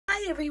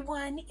Hi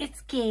everyone,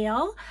 it's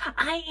Gail.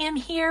 I am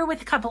here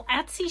with a couple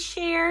Etsy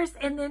shares,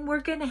 and then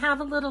we're going to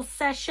have a little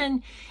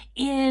session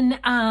in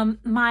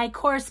my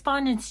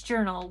correspondence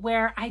journal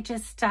where I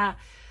just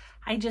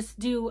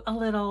do a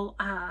little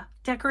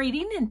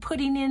decorating and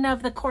putting in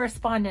of the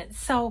correspondence.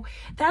 So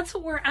that's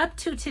what we're up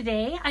to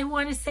today. I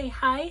want to say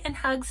hi and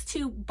hugs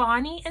to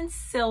Bonnie and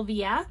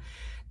Sylvia,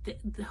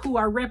 who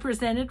are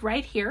represented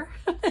right here.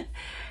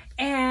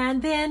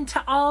 And then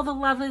to all the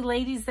lovely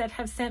ladies that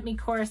have sent me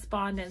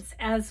correspondence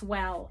as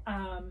well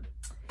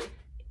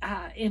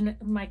in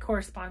my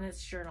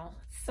correspondence journal.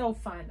 So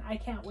fun. I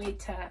can't wait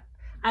to,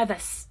 I have a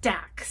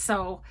stack.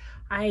 So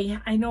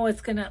I know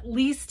it's going to at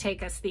least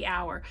take us the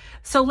hour.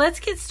 So let's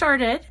get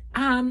started.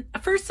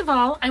 First of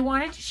all, I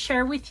wanted to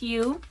share with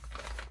you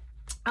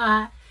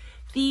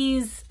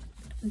these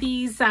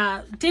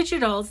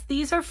digitals.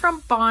 These are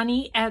from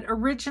Bonnie at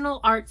Original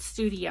Art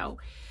Studio.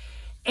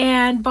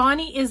 And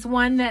Bonnie is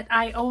one that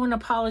I owe an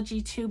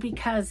apology to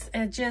because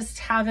I just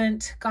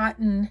haven't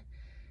gotten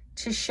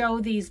to show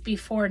these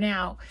before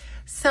now.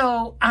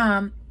 So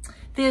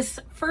this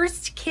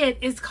first kit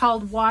is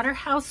called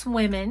Waterhouse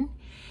Women.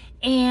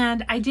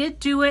 And I did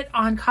do it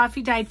on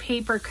coffee dyed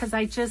paper because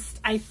I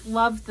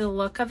love the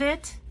look of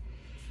it.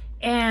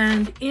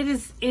 And it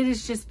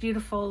is just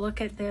beautiful.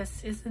 Look at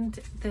this. Isn't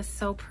this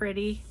so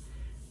pretty?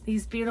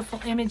 These beautiful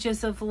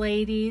images of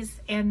ladies,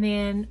 and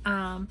then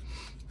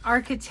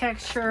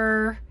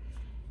architecture,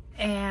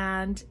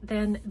 and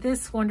then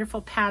this wonderful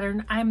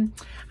pattern. I'm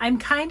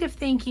kind of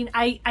thinking,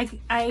 I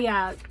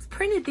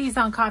printed these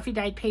on coffee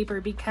dyed paper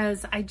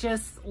because I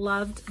just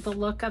loved the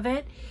look of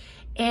it.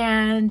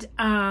 And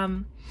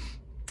I'm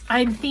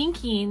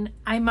thinking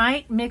I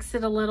might mix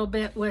it a little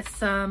bit with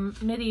some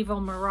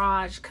Medieval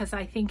Mirage because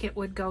I think it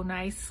would go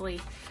nicely.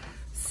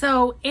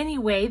 So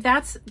anyway,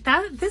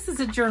 this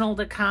is a journal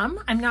to come.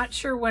 I'm not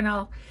sure when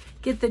I'll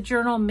get the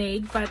journal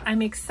made, but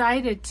I'm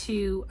excited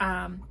to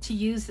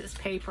use this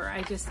paper.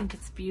 I just think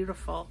it's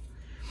beautiful.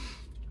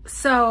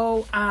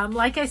 So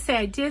like I say,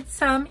 I did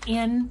some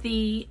in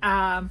the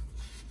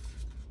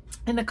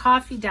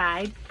coffee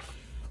dyed,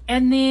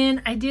 and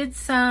then I did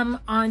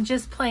some on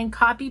just plain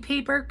copy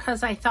paper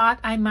because I thought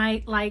I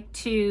might like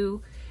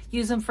to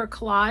use them for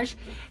collage.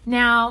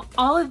 Now,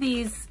 all of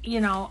these,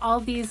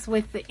 all these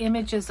with the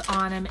images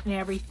on them and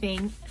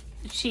everything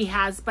she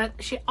has, but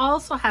she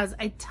also has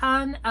a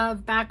ton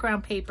of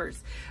background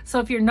papers. So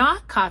if you're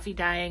not coffee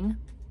dyeing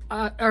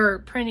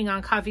or printing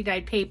on coffee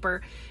dyed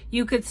paper,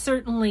 you could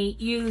certainly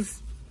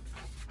use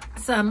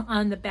some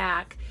on the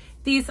back.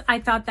 These, I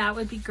thought that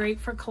would be great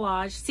for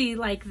collage. See,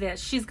 like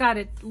this, she's got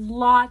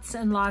lots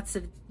and lots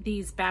of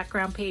these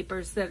background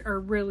papers that are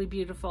really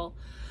beautiful.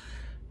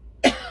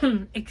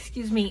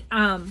 Excuse me.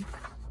 But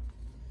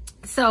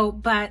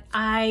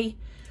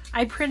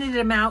I printed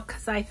them out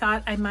because I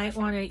thought I might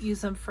want to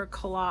use them for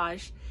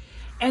collage.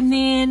 And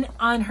then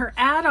on her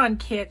add-on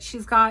kit,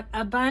 she's got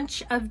a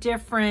bunch of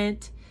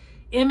different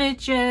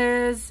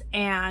images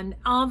and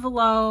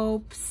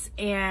envelopes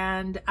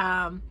and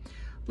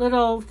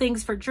little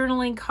things for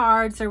journaling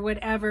cards or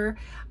whatever.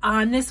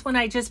 On this one,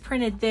 I just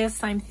printed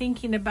this. I'm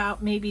thinking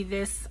about maybe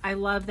this. I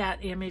love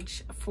that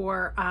image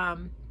for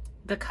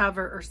the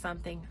cover or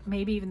something.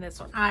 Maybe even this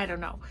one. I don't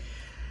know.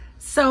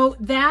 So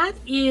that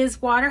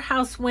is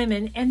Waterhouse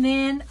Women. And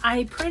then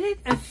I printed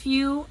a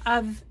few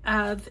of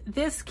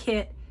this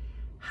kit,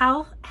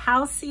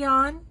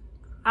 Halcyon.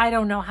 I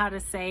don't know how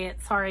to say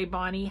it. Sorry,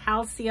 Bonnie.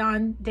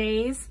 Halcyon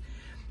Days.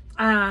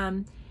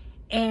 And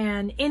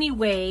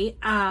anyway,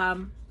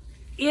 what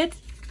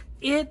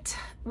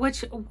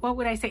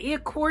would I say?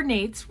 It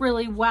coordinates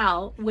really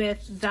well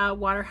with the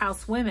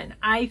Waterhouse Women,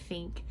 I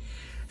think.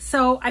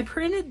 So I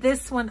printed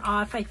this one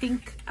off. I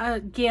think,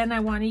 again, I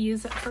want to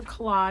use it for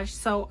collage.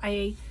 So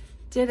I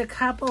did a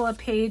couple of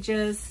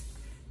pages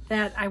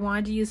that I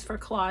wanted to use for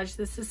collage.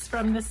 This is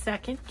from the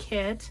second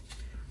kit,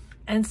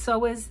 and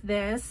so is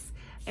this.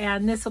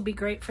 And this will be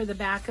great for the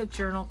back of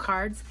journal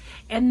cards.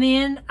 And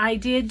then I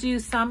did do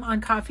some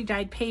on coffee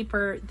dyed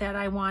paper that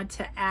I want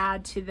to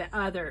add to the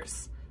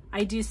others.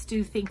 I just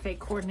do think they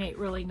coordinate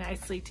really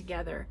nicely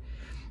together.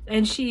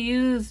 And she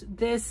used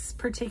this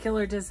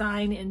particular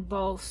design in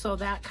both, so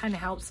that kind of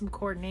helps them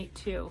coordinate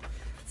too.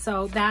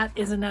 So that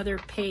is another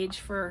page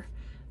for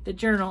the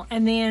journal.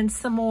 And then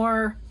some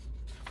more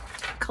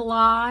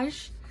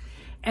collage.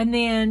 And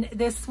then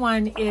this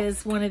one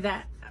is one of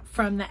that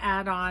from the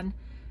add-on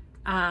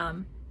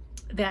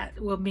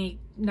that will make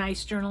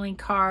nice journaling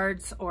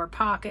cards or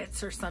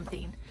pockets or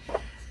something.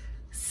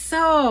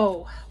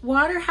 So,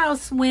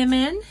 Waterhouse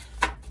Women,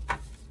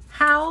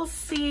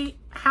 Halcyon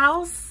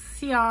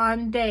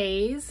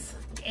Days,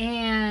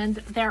 and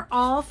they're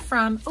all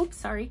from,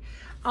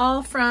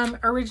 all from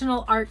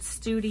Original Art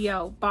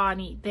Studio,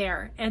 Bonnie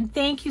there. And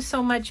thank you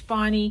so much,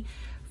 Bonnie,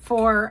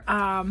 for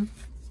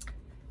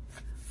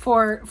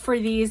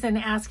these and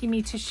asking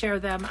me to share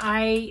them.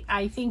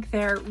 I think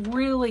they're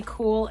really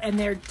cool, and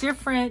they're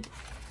different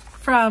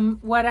from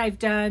what I've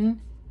done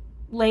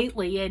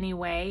lately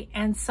anyway.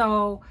 And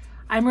so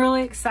I'm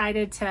really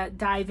excited to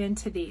dive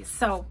into these.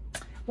 So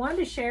wanted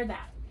to share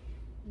that.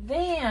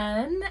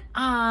 Then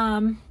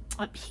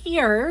up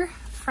here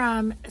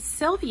from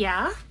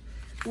Sylvia,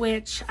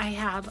 which I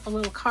have a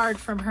little card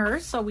from her,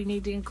 so we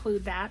need to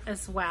include that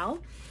as well.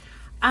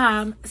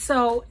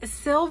 So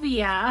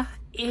Sylvia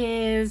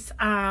is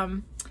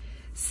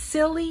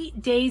Silly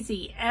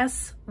Daisy,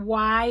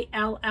 SYLLY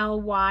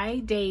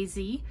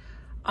Daisy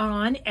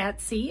on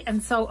Etsy.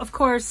 And so of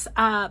course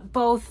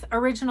both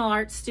Original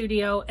Art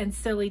Studio and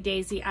Silly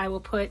Daisy I will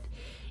put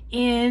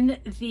in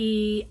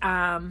the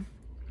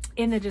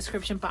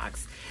description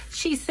box.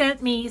 She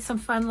sent me some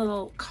fun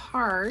little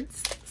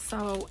cards,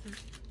 so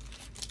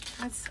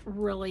that's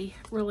really,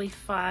 really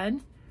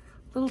fun.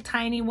 Little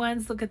tiny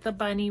ones, look at the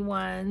bunny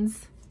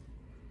ones.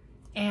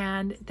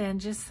 And then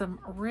just some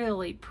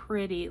really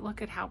pretty,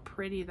 look at how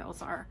pretty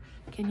those are.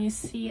 Can you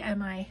see,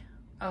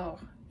 oh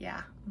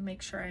yeah,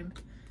 make sure I'm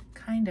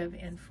kind of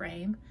in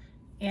frame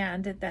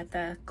and that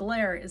the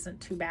glare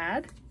isn't too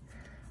bad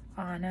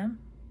on them.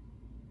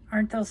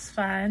 Aren't those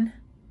fun?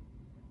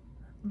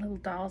 Little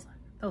dolls.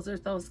 Those are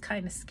those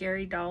kind of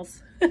scary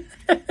dolls.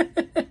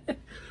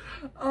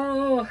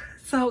 Oh,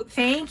 so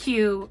thank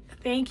you.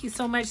 Thank you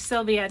so much,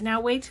 Sylvia.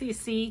 Now wait till you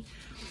see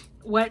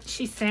what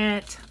she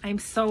sent. I'm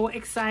so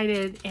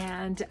excited,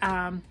 and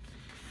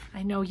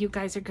I know you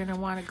guys are going to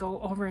want to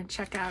go over and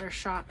check out her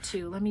shop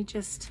too. Let me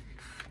just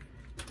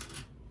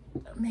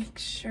make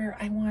sure.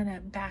 I want to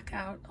back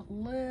out a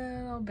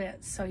little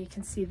bit so you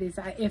can see these.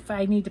 If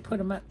I need to put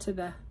them up to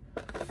the,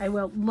 I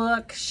will.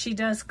 Look, she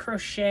does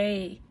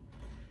crochet.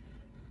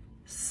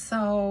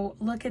 So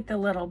look at the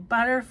little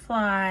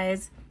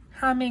butterflies,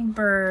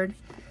 hummingbird,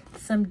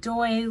 some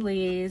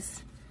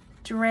doilies,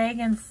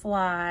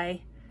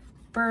 dragonfly,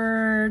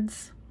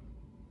 birds,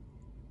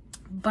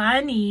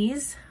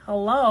 bunnies.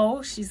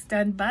 Hello, she's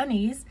done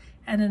bunnies,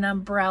 and an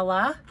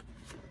umbrella.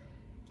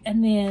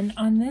 And then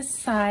on this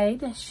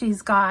side,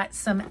 she's got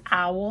some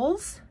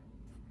owls,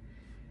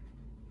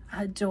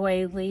 a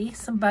doily,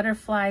 some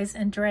butterflies,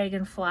 and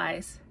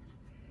dragonflies.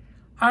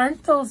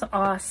 Aren't those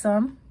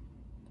awesome?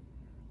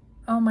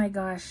 Oh my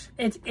gosh,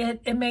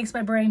 it makes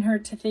my brain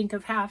hurt to think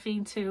of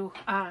having to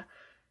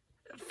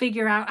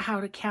figure out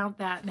how to count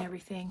that and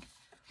everything.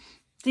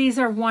 These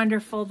are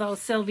wonderful though,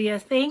 Sylvia.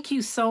 Thank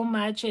you so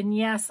much. And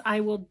yes,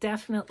 I will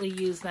definitely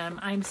use them.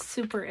 I'm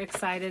super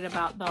excited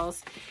about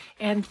those.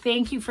 And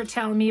thank you for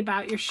telling me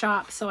about your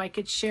shop so I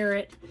could share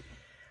it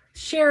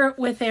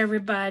with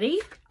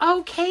everybody.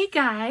 Okay,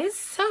 guys.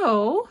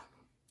 So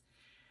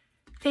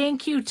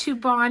thank you to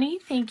Bonnie.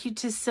 Thank you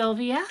to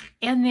Sylvia.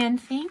 And then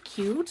thank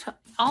you to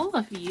all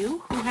of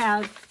you who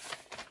have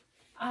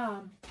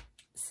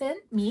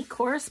sent me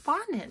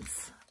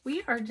correspondence.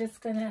 We are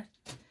just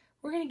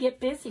we're gonna get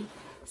busy.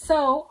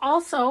 So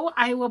also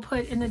I will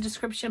put in the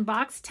description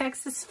box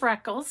Texas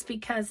Freckles,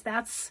 because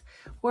that's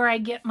where I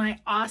get my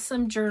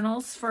awesome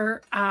journals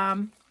for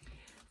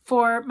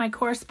my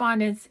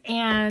correspondence.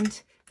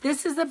 And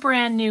this is a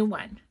brand new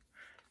one.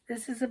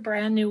 This is a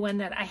brand new one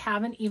that I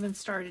haven't even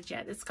started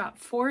yet. It's got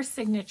 4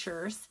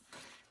 signatures.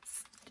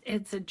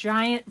 It's a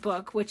giant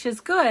book, which is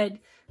good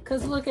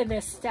because look at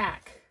this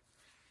stack.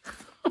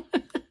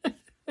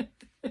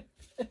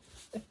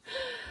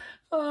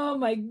 Oh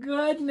my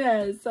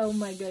goodness. Oh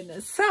my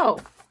goodness. So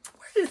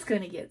we're just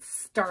going to get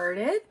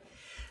started.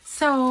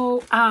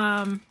 So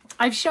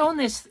I've shown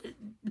this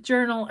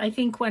journal, I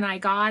think when I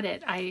got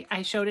it,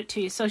 I showed it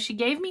to you. So she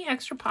gave me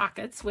extra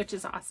pockets, which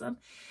is awesome.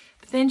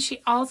 But then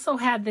she also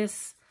had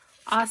this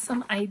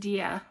awesome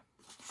idea.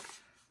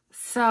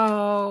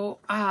 So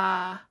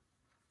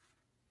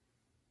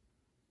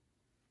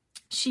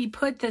she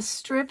put the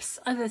strips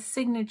of the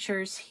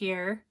signatures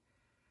here.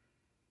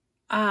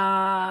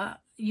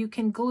 You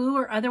can glue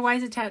or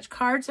otherwise attach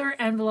cards or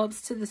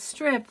envelopes to the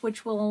strip,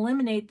 which will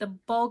eliminate the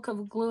bulk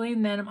of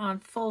gluing them on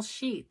full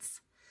sheets.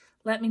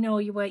 Let me know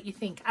what you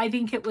think. I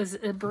think it was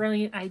a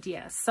brilliant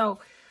idea. So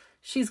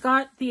she's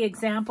got the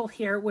example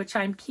here, which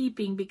I'm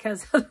keeping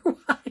because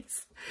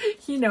otherwise,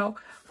 you know,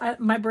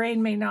 my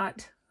brain may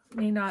not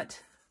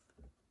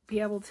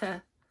be able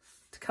to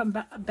come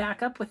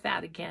back up with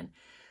that again.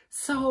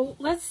 So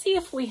let's see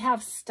if we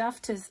have stuff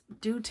to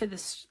do to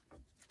this,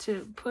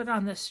 to put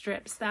on the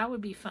strips. That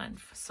would be fun.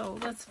 So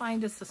let's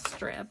find us a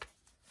strip.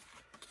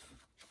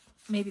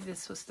 Maybe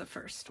this was the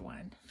first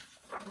one.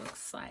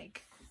 Looks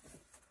like.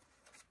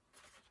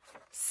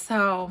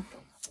 So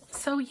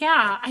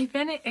yeah, I've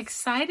been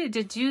excited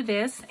to do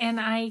this, and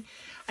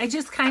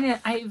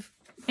I've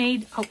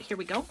made, oh, here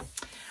we go.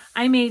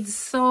 I made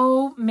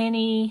so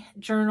many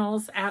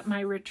journals at my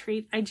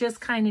retreat. I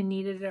just kind of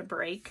needed a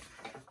break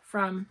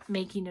from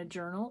making a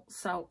journal.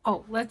 So,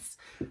 oh, let's,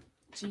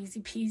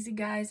 Jeezy peasy,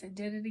 guys, I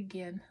did it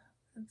again.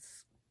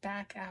 Let's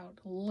back out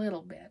a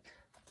little bit.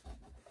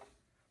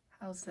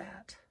 How's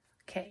that?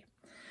 Okay.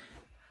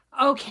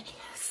 Okay,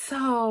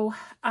 so,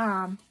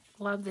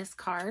 love this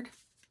card.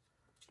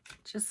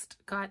 Just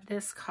got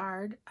this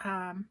card.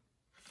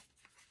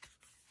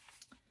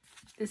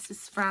 This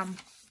is from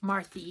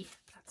Marthy.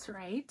 That's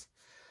right.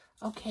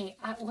 Okay,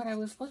 what I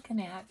was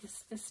looking at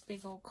is this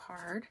big old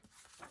card.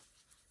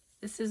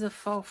 This is a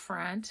faux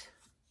front.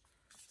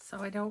 So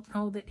I don't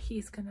know that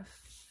he's gonna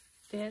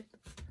fit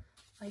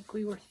like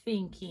we were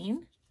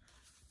thinking.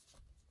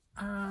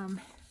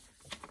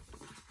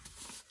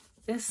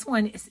 This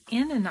one is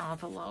in an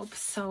envelope,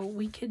 so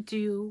we could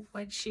do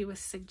what she was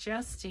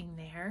suggesting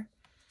there.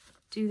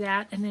 Do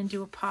that and then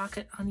do a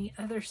pocket on the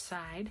other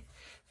side.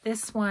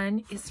 This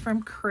one is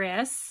from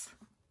Chris.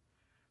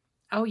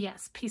 Oh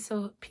yes, Peace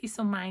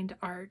of Mind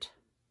art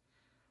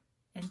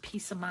and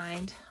Peace of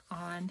Mind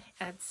on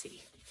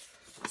Etsy.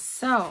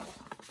 So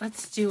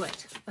let's do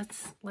it.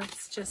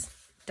 Let's just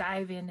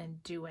dive in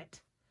and do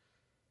it.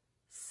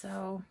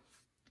 So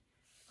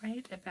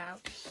right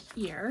about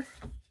here,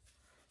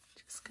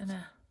 just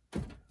gonna,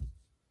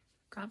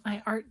 got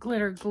my art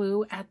glitter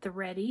glue at the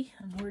ready,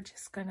 and we're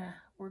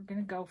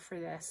gonna go for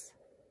this.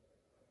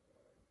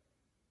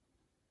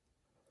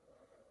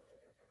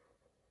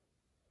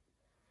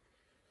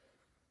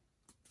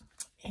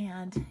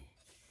 And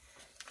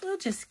we'll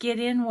just get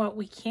in what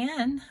we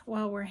can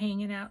while we're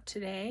hanging out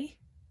today.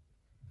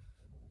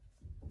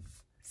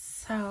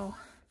 So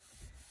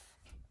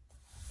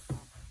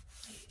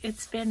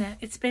it's been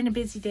a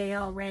busy day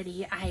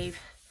already. I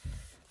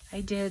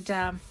did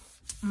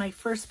my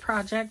first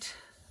project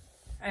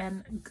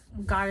and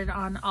got it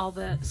on all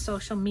the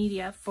social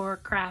media for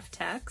Craft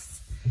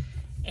Tex,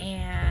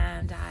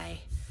 and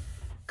I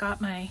got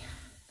my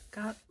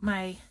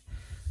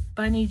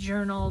bunny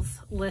journals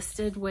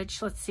listed,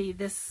 which, let's see,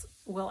 this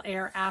will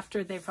air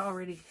after they've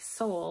already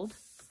sold.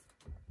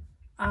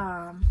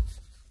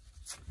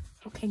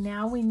 Okay,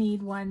 now we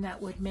need one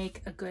that would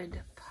make a good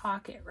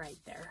pocket right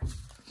there.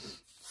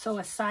 So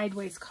a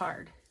sideways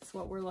card is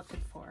what we're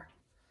looking for.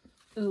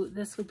 Ooh,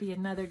 this would be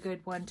another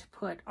good one to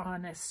put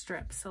on a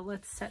strip. So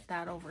let's set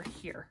that over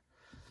here.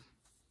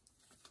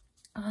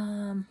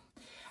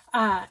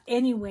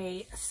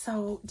 Anyway,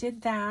 so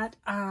did that.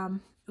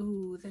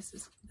 Ooh,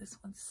 this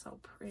one's so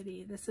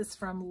pretty. This is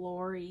from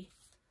Lori,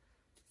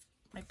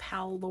 my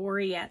pal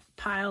Lori at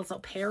Piles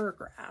of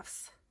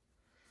Paragraphs.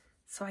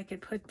 So I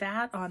could put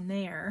that on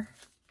there.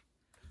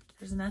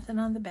 There's nothing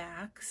on the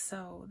back,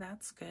 so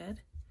that's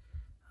good.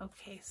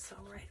 Okay, so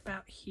right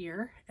about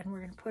here, and we're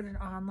going to put it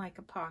on like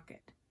a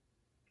pocket.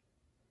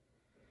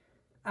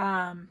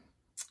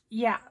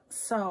 Yeah,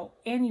 so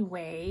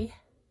anyway,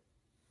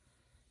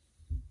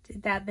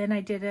 did that. Then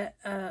I did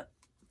a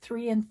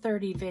 3 and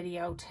 30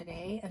 video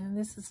today, and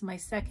this is my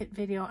second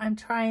video. I'm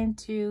trying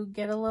to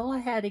get a little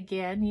ahead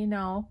again, you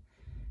know,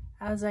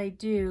 as I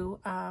do.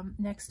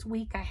 Next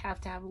week I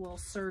have to have a little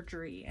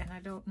surgery, and I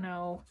don't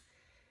know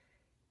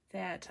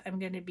that I'm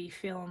going to be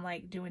feeling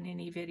like doing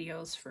any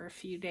videos for a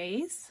few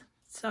days.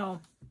 So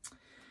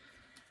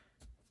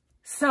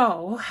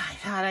I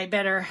thought I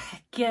better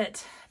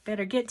get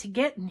to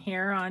getting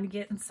here on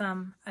getting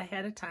some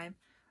ahead of time.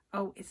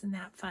 Oh, isn't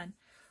that fun?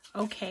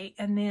 Okay,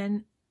 and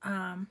then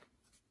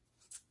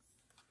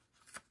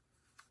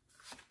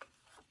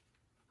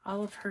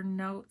all of her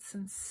notes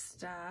and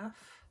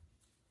stuff.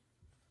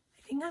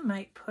 I think I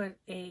might put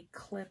a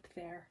clip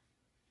there.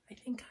 I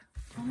think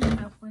I only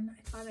have one.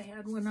 I thought I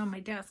had one on my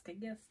desk. I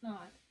guess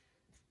not.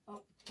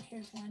 Oh,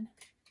 here's one.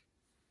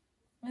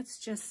 Let's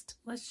just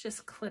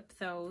clip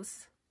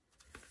those.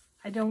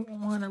 I don't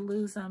want to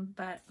lose them,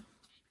 but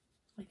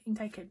I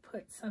think I could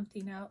put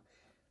something out.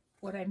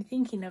 What I'm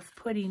thinking of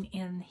putting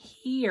in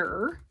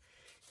here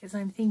is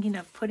I'm thinking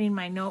of putting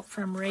my note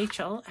from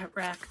Rachel at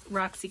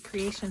Roxy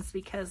Creations,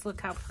 because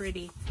look how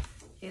pretty.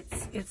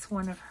 It's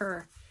one of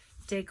her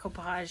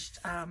decoupaged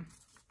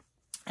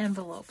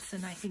envelopes,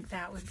 and I think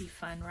that would be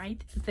fun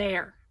right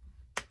there.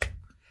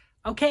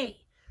 Okay,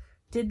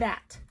 did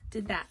that.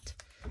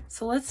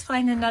 So let's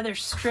find another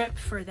strip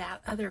for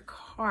that other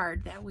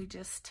card that we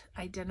just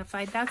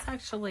identified. That's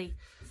actually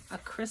a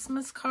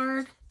Christmas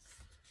card,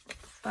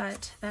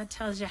 but that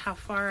tells you how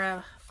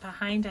far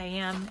behind I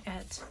am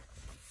at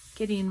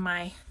getting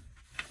my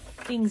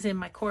things in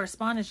my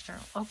correspondence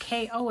journal.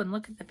 Okay, oh, and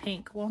look at the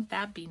pink. Won't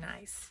that be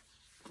nice?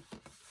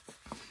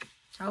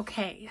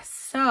 Okay,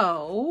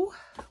 so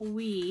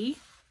we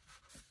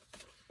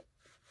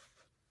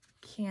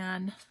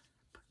can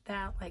put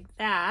that like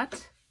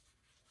that.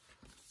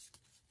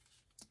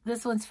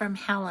 This one's from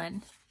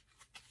Helen.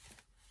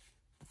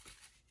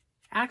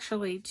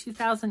 Actually,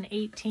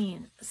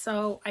 2018.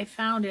 So I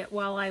found it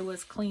while I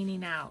was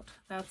cleaning out.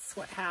 That's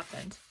what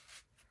happened.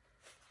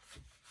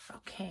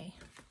 Okay.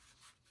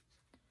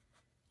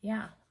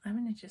 Yeah, I'm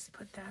going to just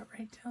put that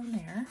right down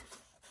there.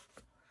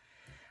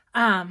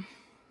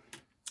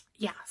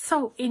 Yeah,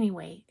 so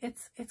anyway,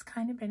 it's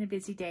kind of been a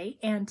busy day.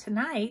 And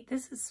tonight,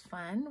 this is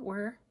fun.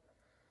 We're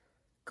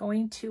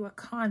going to a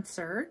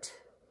concert.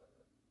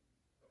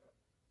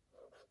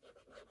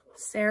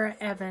 Sarah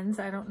Evans,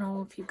 I don't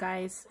know if you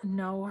guys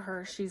know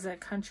her. She's a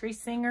country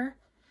singer.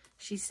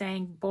 She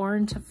sang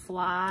Born to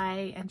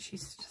Fly, and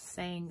she's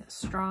saying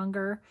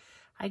Stronger.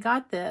 I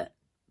got the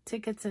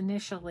tickets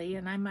initially,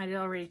 and I might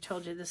have already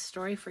told you this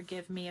story.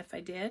 Forgive me if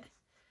I did.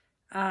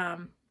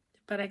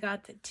 But I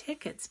got the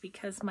tickets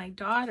because my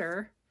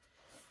daughter,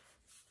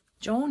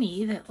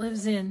 Joni, that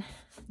lives in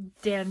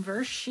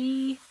Denver,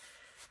 she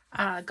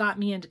got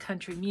me into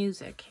country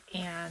music.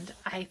 And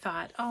I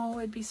thought, oh,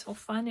 it'd be so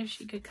fun if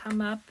she could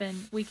come up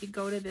and we could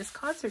go to this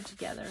concert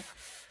together.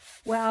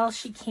 Well,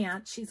 she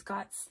can't. She's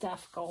got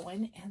stuff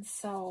going. And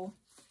so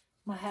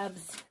my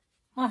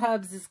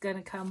hubs is going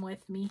to come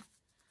with me.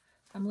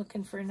 I'm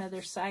looking for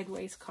another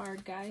sideways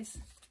card, guys.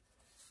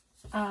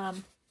 Oh,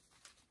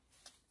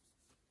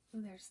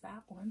 there's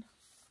that one.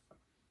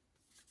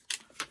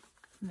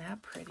 Isn't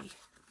that pretty?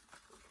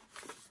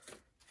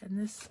 And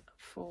this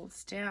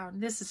folds down.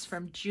 This is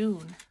from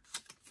June.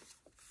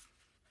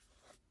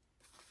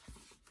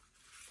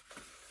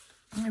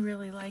 I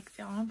really like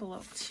the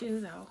envelope too,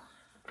 though,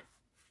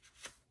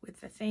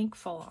 with the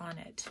thankful on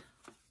it.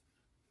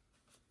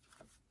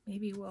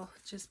 Maybe we'll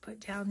just put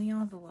down the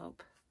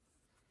envelope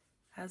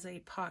as a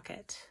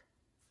pocket.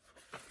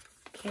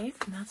 Okay,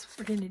 and that's what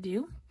we're going to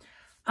do.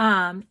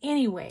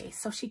 Anyway,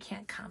 so she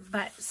can't come.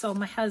 But so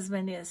my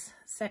husband is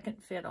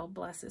second fiddle,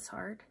 bless his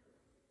heart.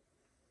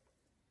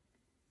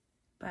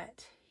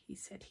 But he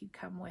said he'd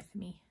come with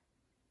me.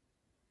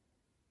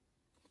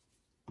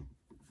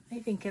 I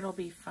think it'll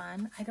be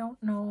fun. I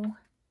don't know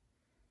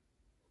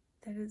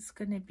that it's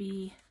going to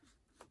be,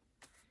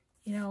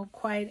 you know,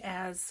 quite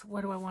as,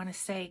 what do I want to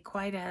say,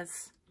 quite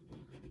as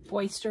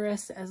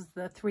boisterous as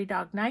the Three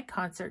Dog Night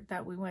concert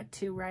that we went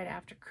to right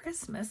after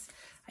Christmas.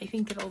 I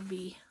think it'll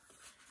be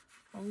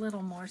a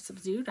little more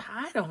subdued.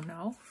 I don't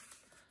know.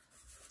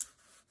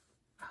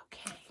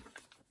 Okay.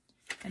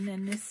 And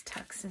then this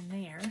tucks in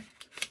there.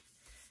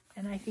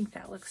 And I think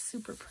that looks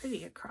super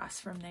pretty across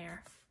from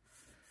there.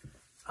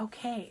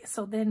 Okay,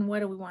 so then what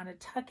do we want to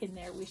tuck in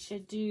there? We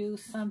should do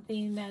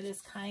something that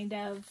is kind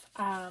of,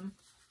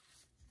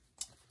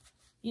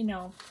 you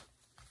know,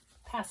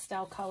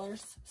 pastel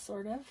colors,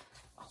 sort of.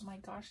 Oh my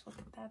gosh, look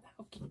at that,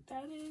 how cute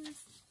that is.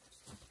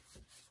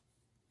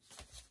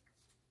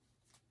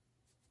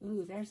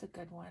 Ooh, there's a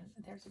good one.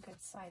 There's a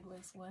good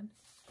sideways one.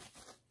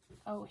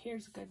 Oh,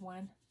 here's a good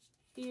one.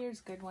 Here's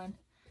a good one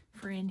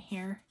for in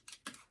here.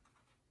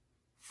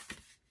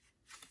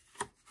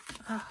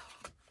 Oh,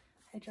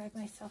 I drive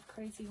myself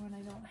crazy when I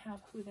don't have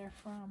who they're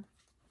from.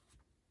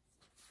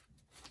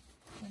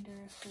 Wonder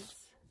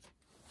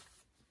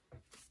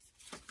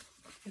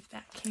if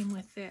that came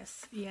with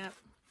this. Yep,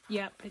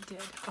 it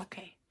did.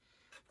 Okay.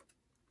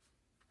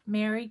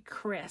 Mary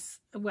Chris.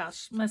 Well,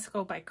 she must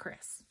go by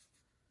Chris.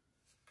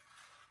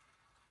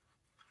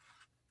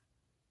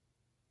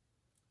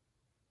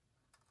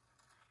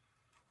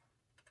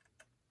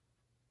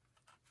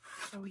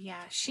 Oh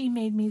yeah, she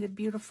made me the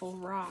beautiful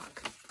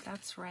rock.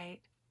 That's right.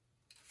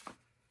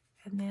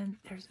 And then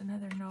there's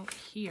another note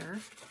here.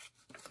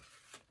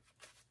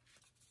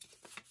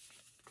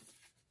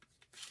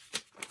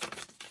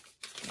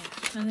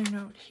 Yeah, another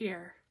note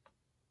here.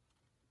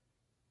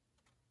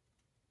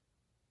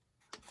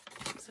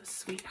 It's a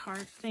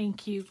sweetheart.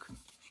 Thank you.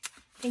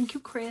 Thank you,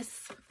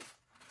 Chris.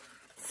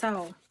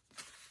 So,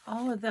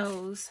 all of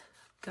those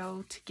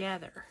go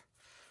together.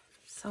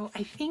 So,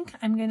 I think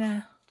I'm going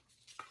to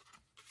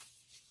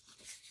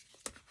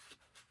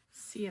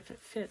see if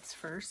it fits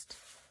first.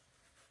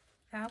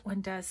 That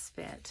one does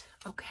fit.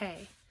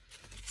 Okay,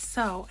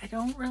 so I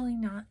don't really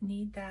not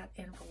need that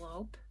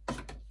envelope.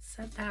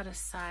 Set that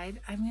aside.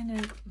 I'm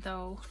gonna,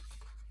 though,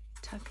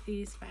 tuck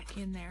these back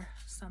in there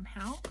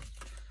somehow.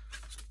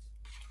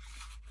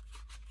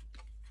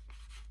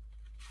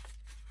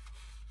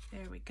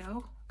 There we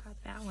go.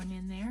 Got that one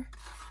in there.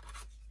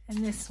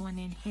 And this one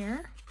in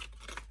here.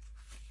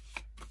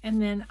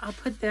 And then I'll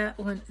put that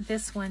one,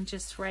 this one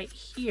just right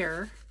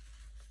here.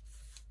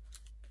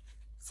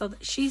 So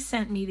she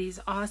sent me these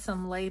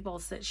awesome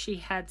labels that she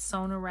had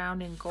sewn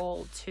around in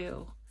gold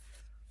too.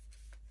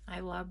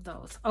 I love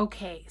those.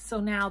 Okay, so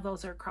now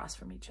those are across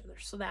from each other,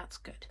 so that's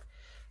good.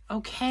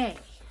 Okay,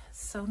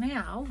 so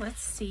now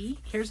let's see.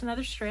 Here's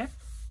another strip.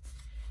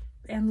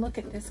 And look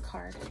at this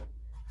card.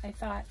 I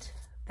thought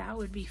that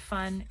would be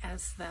fun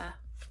as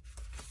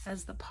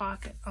the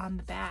pocket on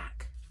the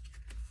back.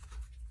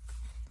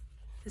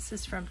 This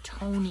is from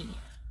Tony.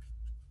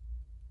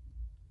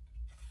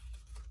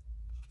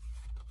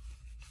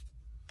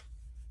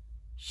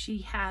 She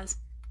has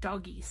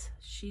doggies.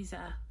 She's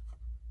a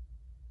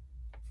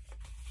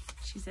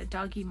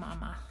doggy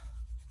mama.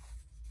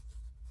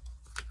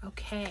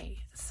 Okay,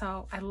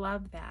 so I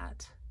love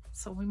that.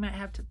 So we might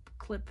have to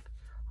clip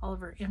all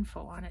of her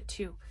info on it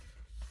too.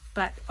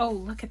 But oh,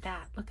 look at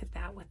that. Look at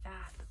that with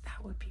that.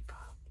 That would be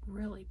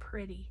really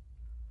pretty.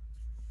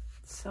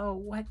 So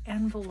what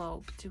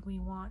envelope do we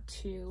want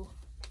to?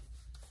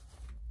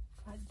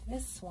 Got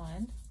this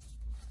one.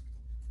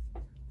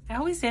 I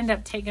always end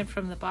up taking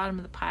from the bottom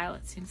of the pile,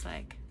 it seems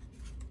like.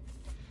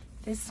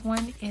 This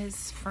one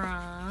is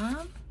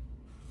from,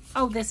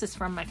 oh, this is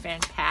from my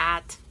friend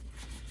Pat.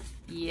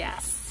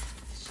 Yes,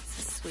 she's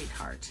a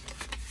sweetheart.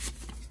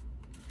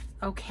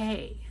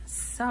 Okay,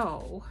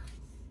 so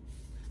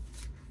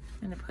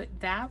I'm gonna put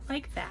that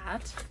like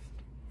that,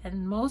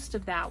 and most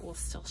of that will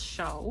still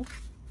show.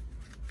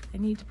 I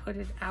need to put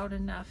it out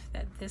enough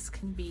that this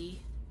can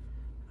be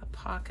a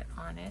pocket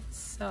on it,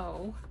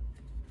 so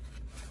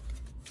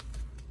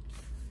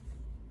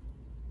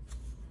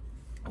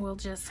we'll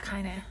just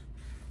kind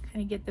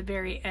of get the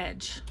very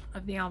edge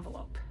of the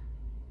envelope.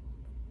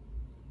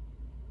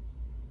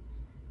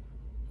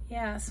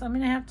 Yeah, so I'm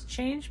gonna have to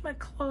change my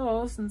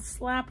clothes and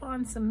slap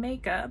on some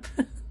makeup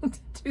to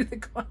do the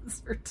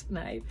concert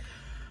tonight.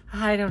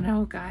 I don't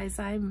know, guys.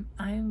 I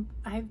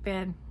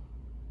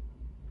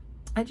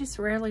just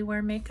rarely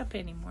wear makeup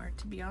anymore,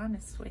 to be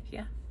honest with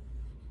you.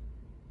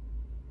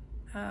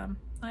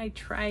 I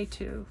try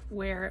to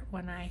wear it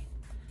when I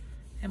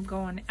am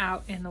going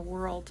out in the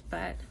world,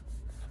 but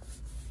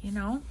you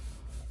know,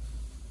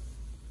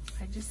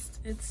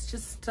 it's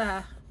just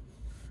I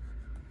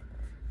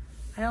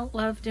don't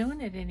love doing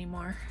it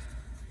anymore.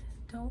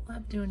 Don't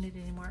love doing it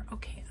anymore.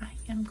 Okay, I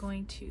am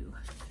going to,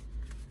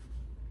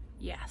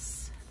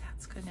 yes,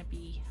 that's gonna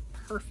be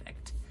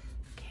perfect.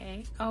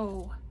 Okay,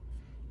 oh,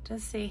 it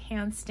does say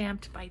hand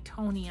stamped by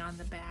Tony on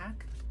the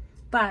back,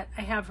 but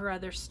I have her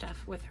other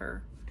stuff with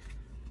her.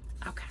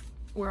 Okay,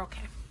 we're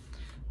okay.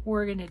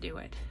 We're gonna do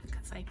it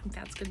because I think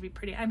that's gonna be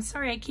pretty. I'm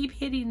sorry, I keep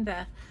hitting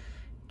the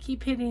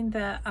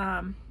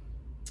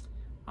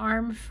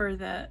arm for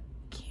the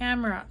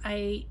camera.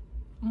 I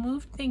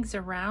moved things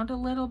around a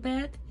little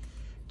bit,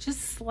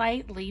 just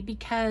slightly,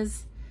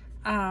 because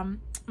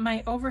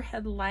my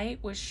overhead light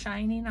was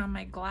shining on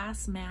my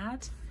glass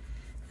mat,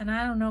 and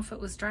I don't know if it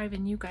was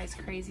driving you guys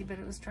crazy, but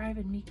it was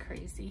driving me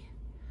crazy.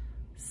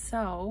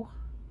 So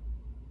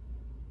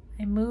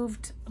I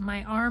moved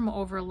my arm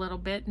over a little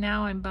bit.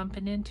 Now I'm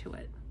bumping into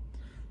it.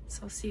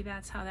 So see,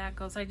 that's how that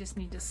goes. I just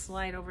need to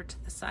slide over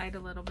to the side a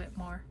little bit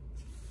more.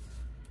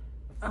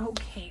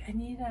 Okay, I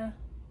need a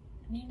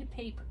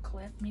paper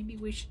clip. Maybe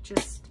we should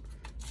just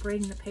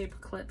bring the paper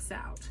clips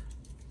out,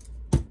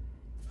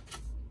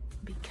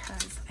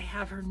 because I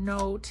have her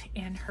note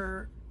and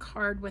her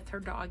card with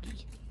her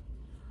doggy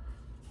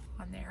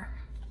on there.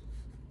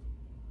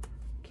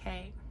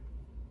 Okay.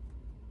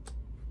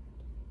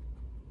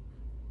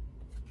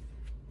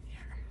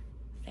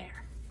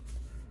 There.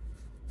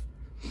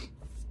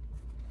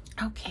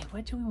 Okay,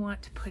 what do we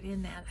want to put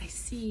in that? I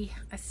see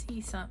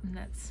something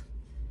that's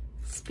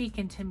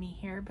speaking to me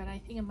here, but I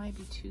think it might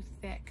be too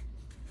thick.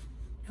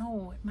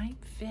 No, it might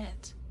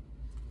fit.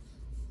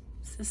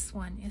 It's this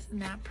one. Isn't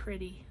that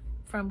pretty?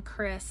 From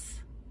Chris.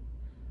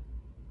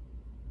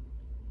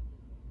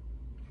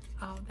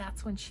 Oh,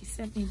 that's when she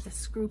sent me the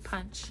screw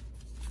punch.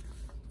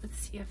 Let's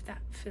see if that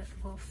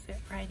will fit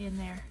right in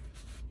there.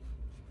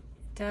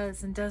 It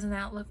does, and doesn't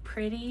that look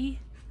pretty?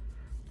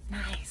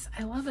 Nice.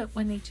 I love it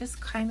when they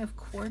just kind of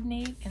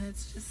coordinate, and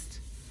it's just,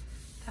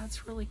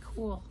 that's really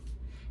cool.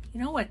 You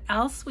know what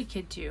else we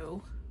could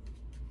do?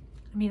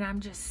 I mean,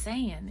 I'm just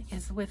saying,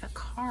 is with a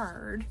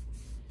card,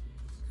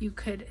 you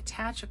could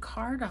attach a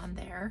card on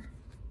there,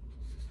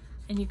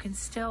 and you can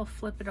still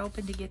flip it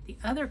open to get the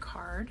other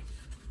card.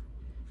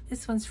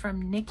 This one's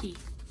from Nikki.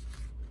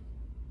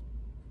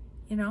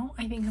 You know,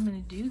 I think I'm gonna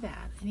do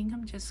that. I think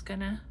I'm just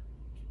gonna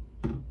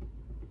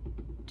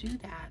do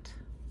that.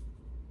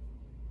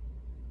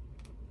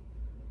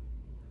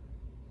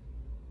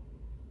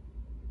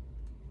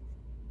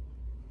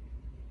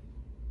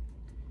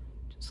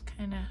 Just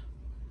kind of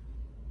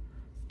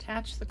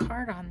attach the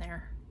card on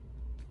there.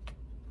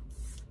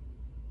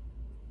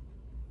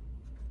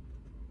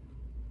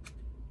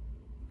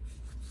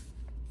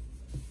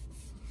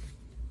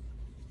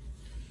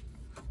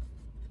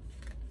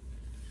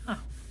 Huh.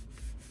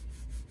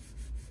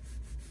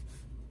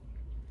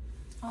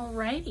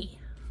 Alrighty.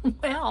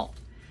 Well,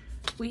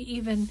 we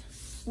even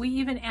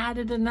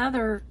added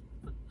another,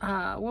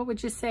 what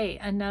would you say,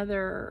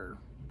 another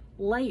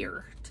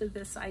layer to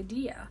this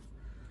idea.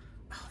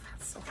 Oh,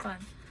 that's so fun.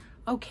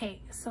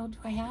 Okay, so do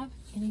I have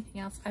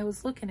anything else? I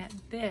was looking at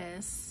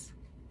this.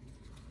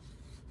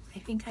 I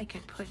think I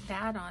could put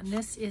that on.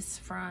 This is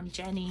from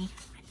Jenny.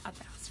 I thought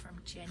that was from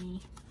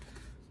Jenny,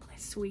 my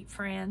sweet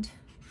friend.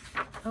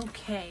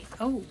 Okay.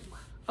 Oh.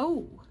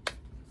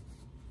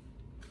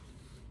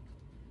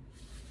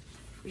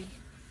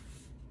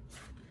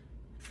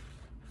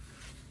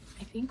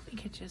 I think we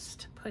could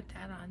just put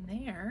that on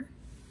there.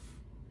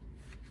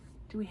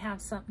 Do we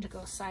have something to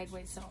go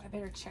sideways? So I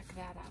better check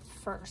that out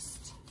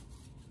first.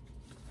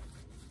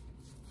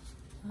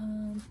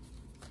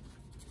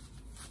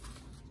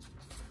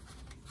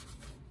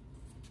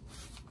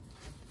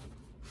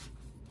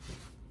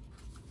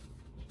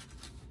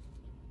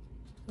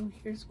 Oh,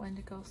 here's one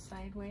to go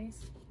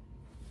sideways.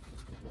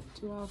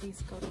 Do all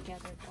these go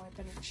together though? I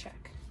better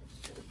check.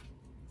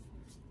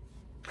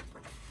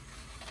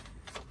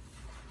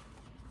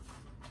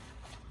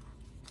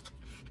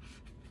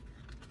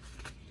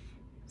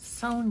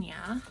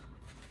 Sonia.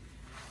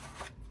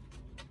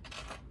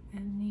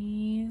 And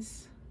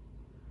these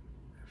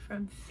are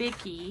from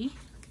Vicky.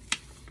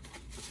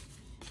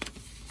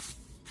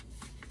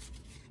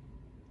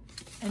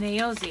 And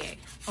Aozier.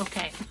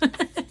 Okay.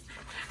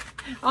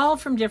 All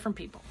from different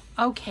people.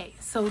 Okay,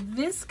 so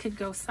this could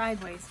go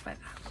sideways, but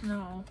I don't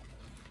know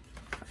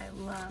if I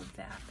love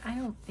that. I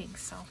don't think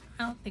so.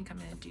 I don't think I'm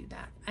going to do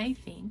that. I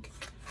think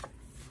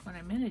what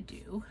I'm going to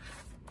do,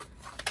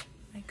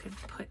 I could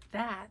put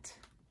that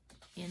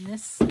in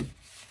this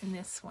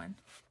one.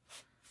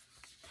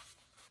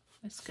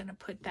 Just gonna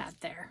put that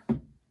there, I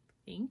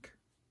think.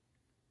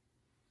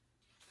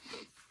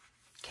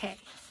 Okay.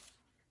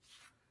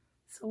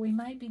 So we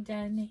might be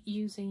done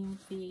using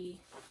the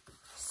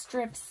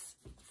strips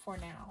for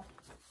now.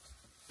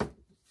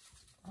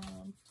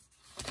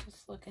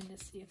 Just looking to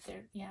see if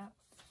they're, yeah,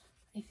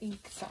 I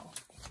think so.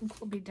 I think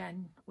we'll be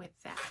done with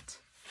that.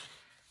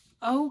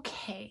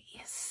 Okay,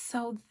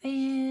 so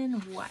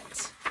then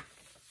what?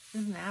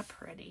 Isn't that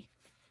pretty?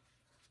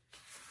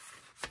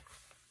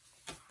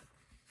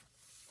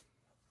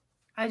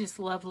 I just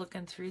love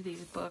looking through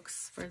these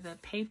books for the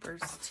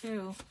papers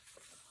too.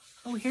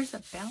 Oh, here's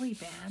a belly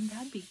band.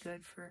 That'd be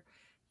good for,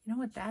 you know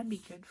what that'd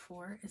be good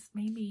for is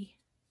maybe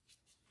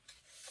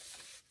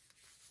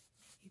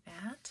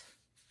that.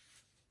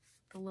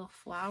 The little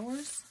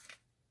flowers.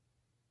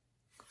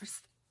 Of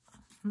course.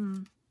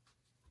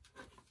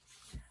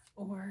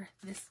 Or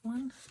this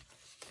one.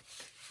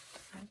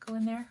 Does that go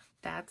in there?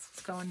 That's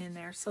what's going in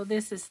there. So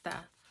this is the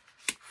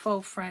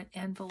faux front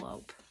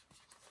envelope.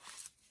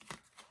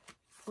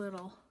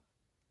 Little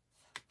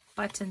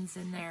buttons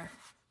in there.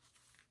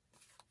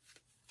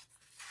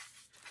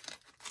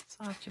 So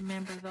I'll have to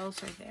remember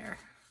those are there.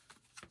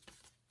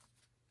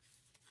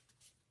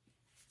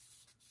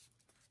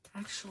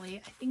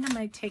 Actually, I think I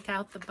might take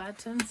out the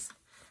buttons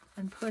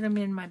and put them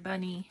in my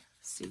bunny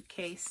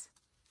suitcase.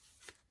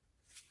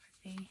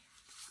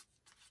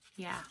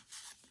 Yeah.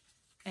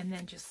 And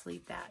then just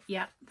leave that.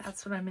 Yeah,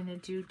 that's what I'm going to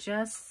do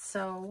just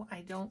so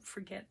I don't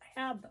forget I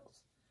have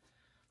those.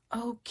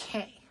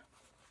 Okay.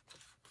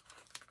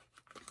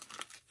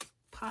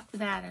 Pop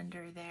that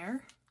under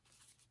there.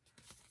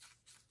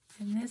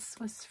 And this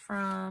was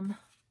from,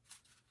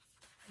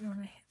 I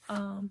don't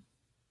know,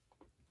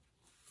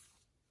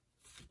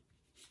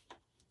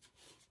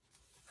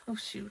 oh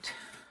shoot.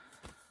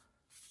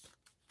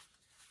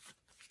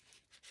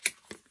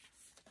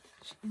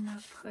 Should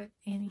not put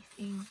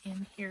anything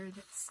in here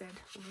that said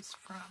who it was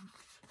from.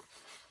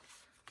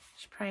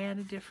 Should probably add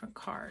a different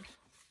card.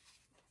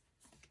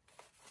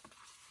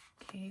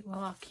 Okay, well,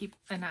 I'll keep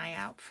an eye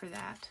out for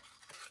that.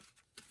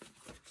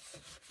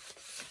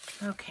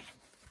 Okay,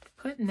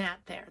 putting that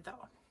there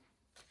though.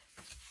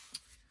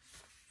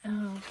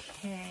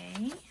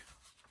 Okay.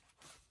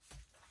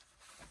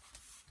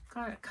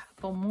 Got a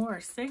couple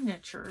more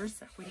signatures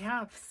that we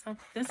have. So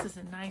this is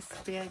a nice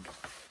big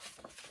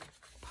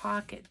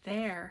pocket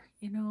there.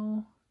 You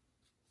know,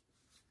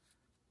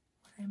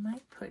 what I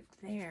might put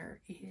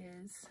there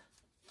is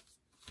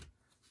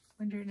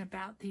wondering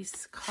about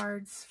these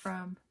cards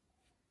from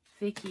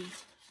Vicky.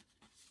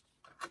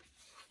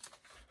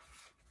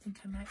 I think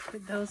I might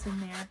put those in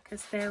there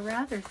because they're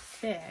rather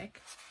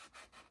thick.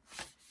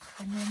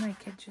 And then I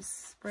could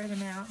just spread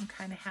them out and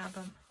kind of have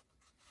them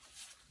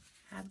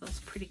have those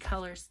pretty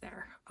colors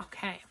there.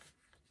 Okay.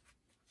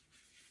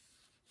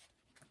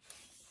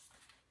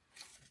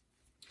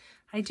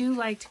 I do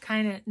like to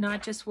kind of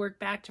not just work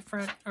back to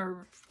front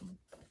or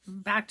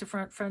back to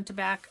front, front to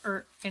back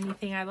or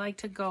anything. I like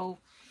to go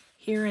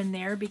here and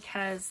there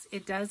because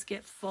it does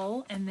get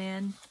full, and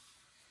then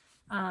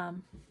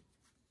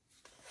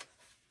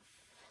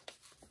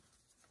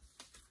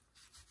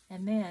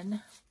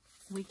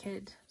we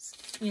could,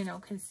 you know,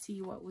 can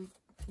see what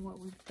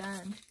we've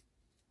done.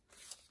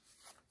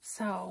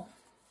 So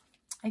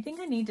I think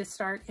I need to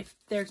start, if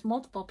there's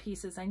multiple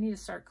pieces, I need to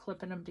start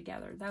clipping them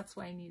together. That's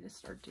what I need to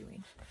start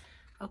doing.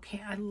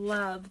 Okay, I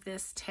love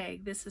this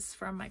tag. This is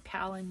from my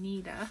pal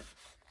Anita.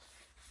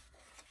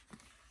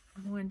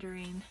 I'm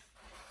wondering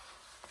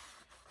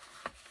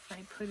if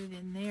I put it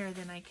in there,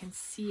 then I can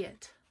see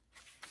it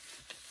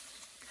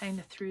kind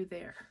of through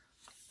there.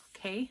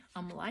 Okay,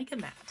 I'm liking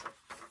that.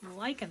 I'm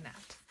liking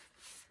that.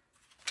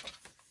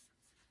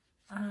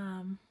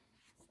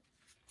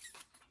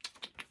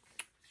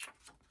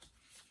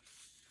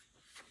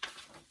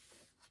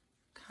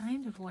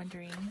 Kind of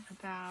wondering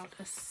about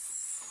a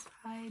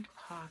side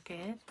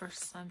pocket or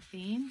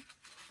something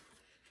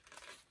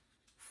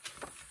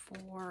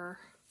for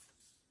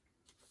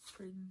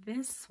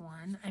this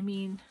one. I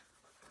mean,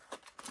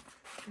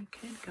 we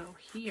could go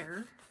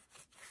here.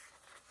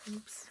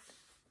 Oops.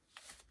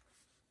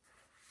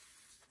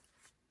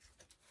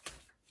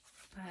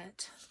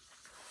 But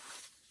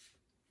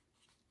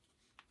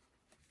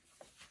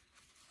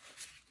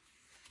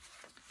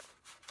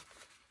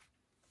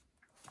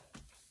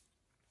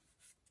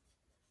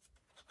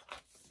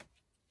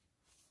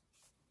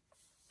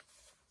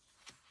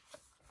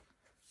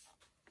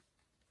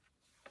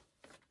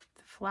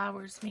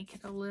flowers make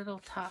it a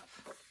little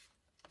tough.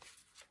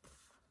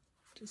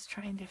 Just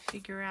trying to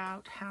figure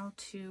out how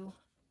to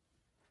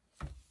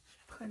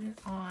put it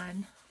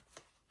on.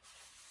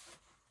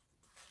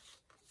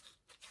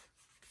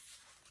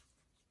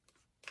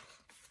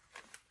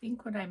 I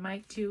think what I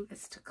might do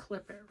is to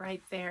clip it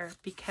right there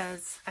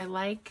because I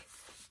like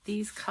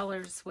these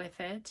colors with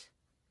it.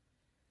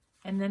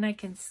 And then I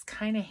can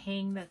kind of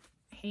hang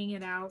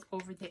it out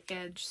over the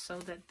edge so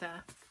that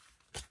the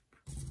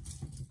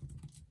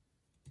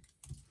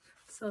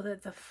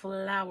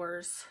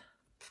flowers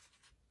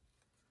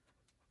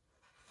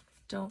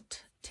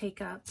don't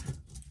take up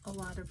a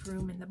lot of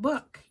room in the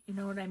book, You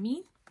know what I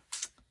mean?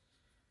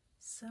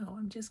 So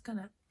I'm just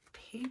gonna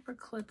paper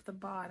clip the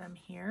bottom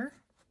here,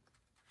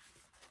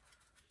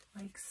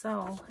 like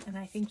so, and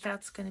I think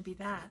that's gonna be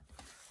that.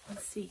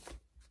 Let's see.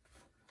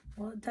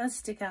 Well, it does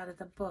stick out of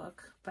the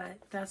book, but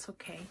that's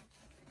okay.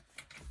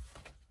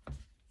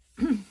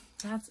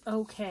 That's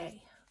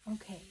okay.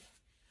 Okay.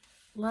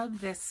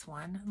 Love this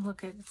one.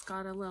 Look, it's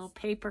got a little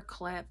paper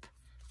clip.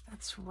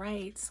 That's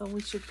right. So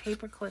we should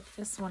paper clip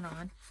this one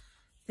on.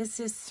 This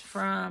is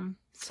from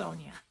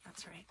Sonia.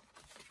 That's right.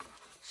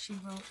 She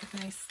wrote a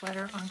nice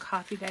letter on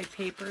coffee dyed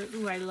paper.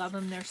 Ooh, I love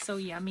them. They're so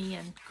yummy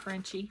and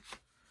crunchy.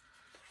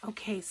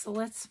 Okay, so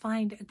let's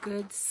find a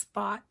good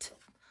spot.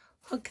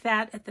 Hook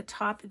that at the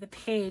top of the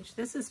page.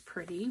 This is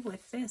pretty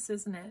with this,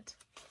 isn't it?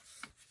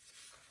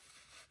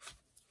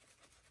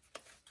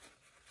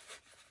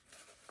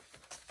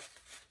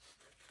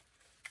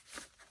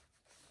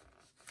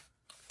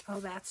 Oh,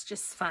 that's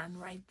just fun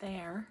right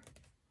there.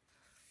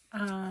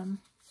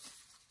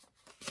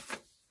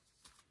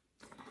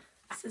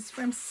 This is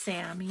from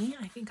Sammy.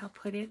 I think I'll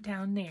put it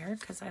down there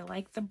because I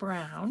like the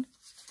brown.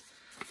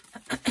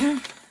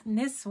 And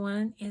this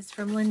one is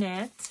from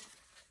Lynette.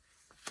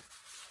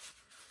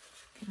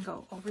 Can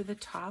go over the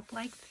top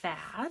like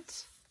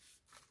that.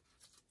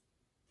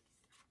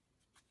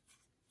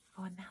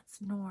 Oh, and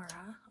that's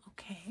Nora.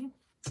 Okay.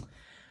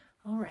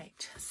 All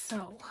right.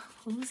 So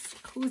who's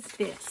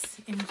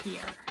this in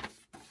here?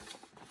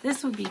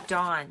 This would be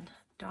Dawn.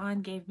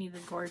 Dawn gave me the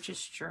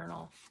gorgeous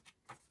journal.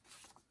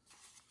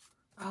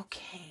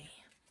 Okay.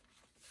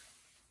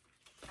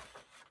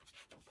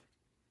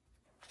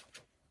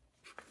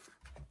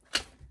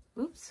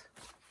 Oops.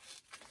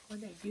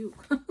 What did I do?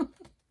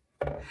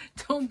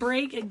 Don't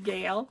break it,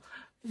 Gail.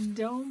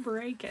 Don't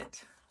break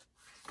it.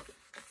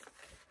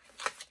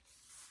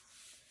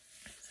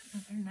 There's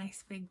another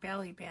nice big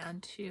belly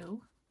band, too.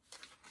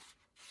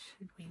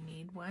 Should we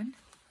need one?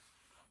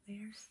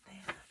 There's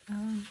that.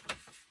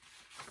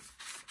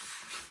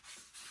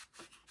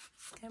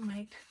 It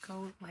might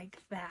go like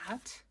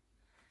that.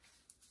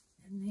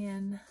 And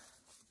then,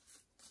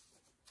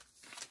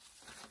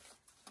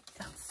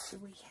 what else do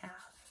we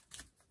have?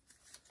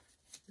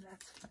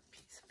 That's a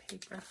piece of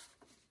paper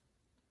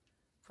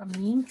from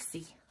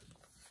Minxie.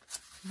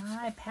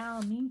 My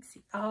pal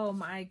Minxie. Oh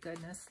my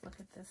goodness, look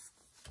at this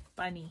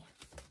bunny.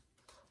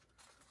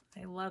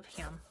 I love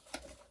him.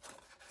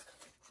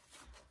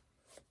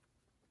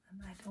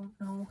 And I don't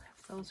know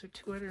if those are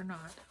to it or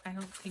not. I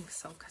don't think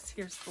so, because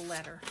here's the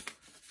letter.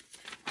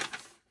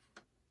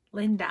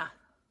 Linda.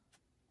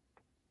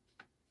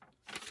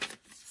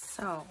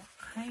 So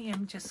I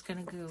am just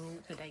going to go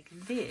like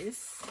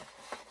this,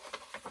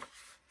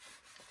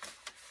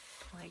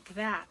 like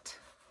that,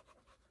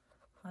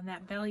 on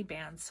that belly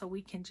band so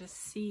we can just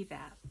see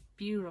that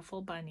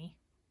beautiful bunny.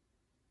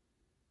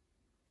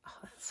 Oh,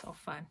 that's so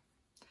fun.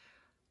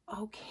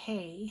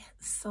 Okay,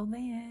 so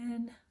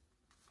then,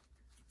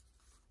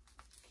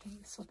 okay,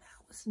 so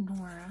that was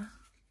Nora.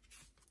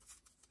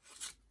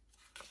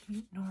 I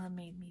think Nora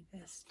made me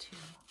this too.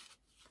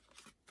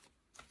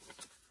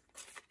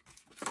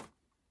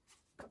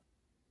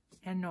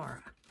 And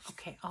Nora.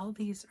 Okay, all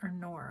these are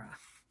Nora.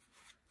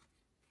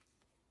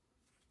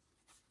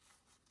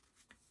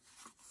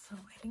 So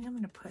I think I'm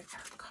going to put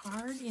a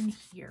card in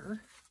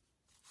here.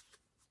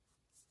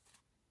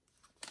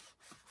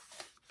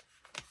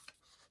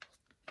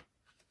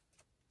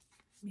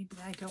 Maybe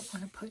I don't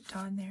want to put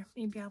Dawn there.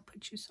 Maybe I'll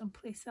put you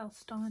someplace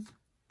else, Dawn.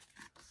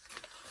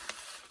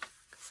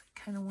 Because I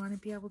kind of want to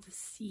be able to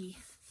see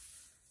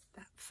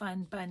that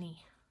fun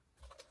bunny.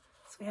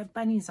 So we have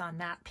bunnies on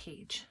that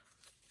page.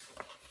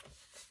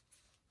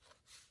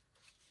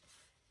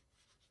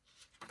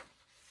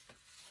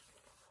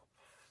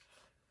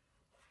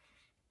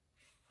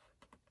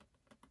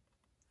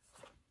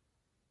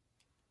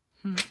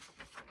 Okay,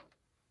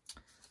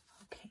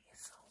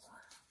 so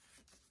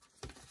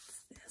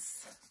what's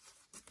this?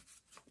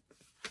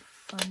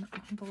 Fun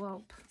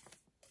envelope.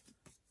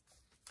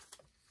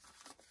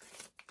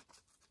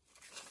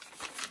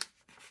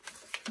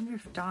 I wonder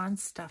if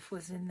Dawn's stuff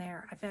was in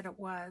there. I bet it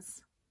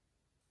was.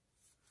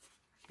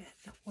 I bet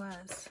it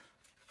was.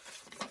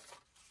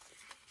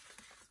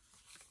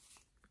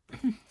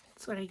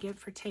 That's what I get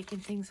for taking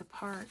things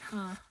apart,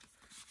 huh?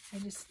 I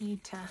just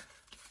need to...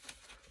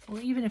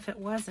 Well, even if it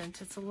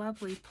wasn't, it's a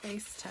lovely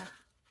place to,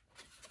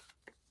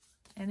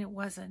 and it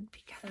wasn't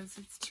because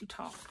it's too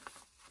tall,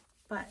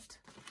 but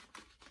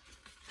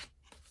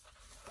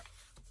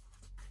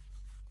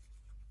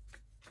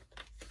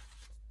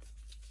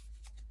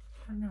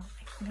I don't know,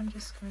 I think I'm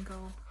just going to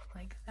go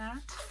like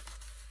that,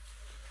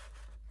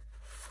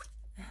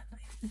 and I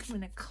think I'm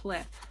going to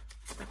clip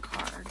the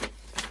card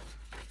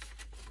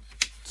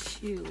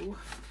to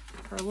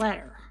her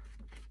letter.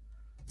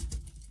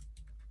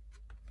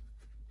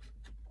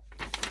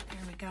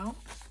 Go.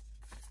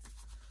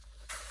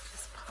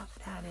 Just pop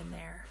that in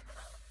there.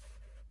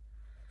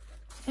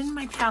 And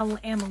my pal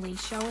Emily,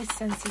 she always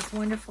sends these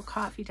wonderful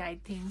coffee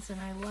dyed things, and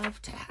I love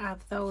to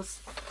have those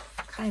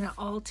kind of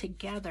all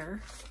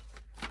together.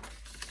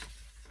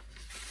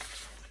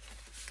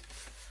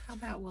 How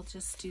about we'll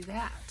just do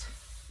that?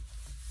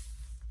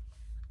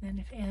 Then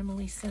if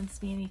Emily sends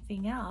me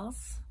anything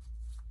else,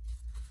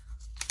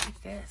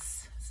 like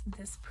this. Isn't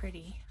this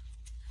pretty?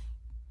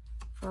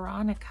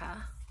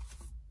 Veronica.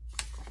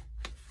 I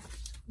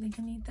think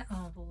I need the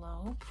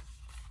envelope.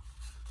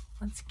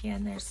 Once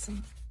again, there's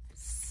some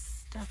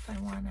stuff I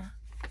want to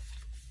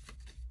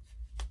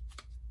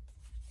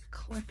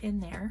clip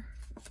in there.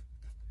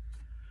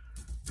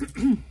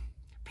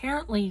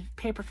 Apparently,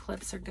 paper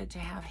clips are good to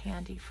have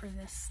handy for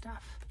this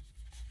stuff.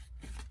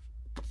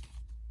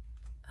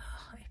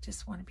 Oh, I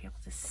just want to be able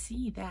to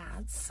see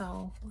that,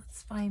 so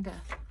let's find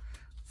a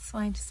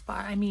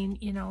spot. I mean,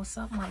 you know,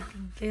 something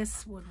like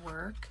this would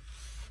work,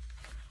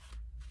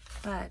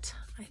 but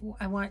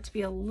I want it to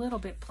be a little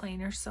bit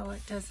plainer so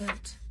it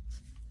doesn't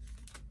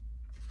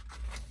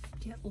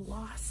get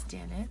lost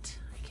in it.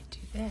 I can do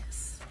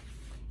this.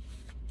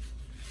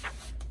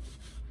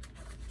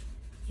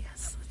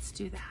 Yes, let's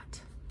do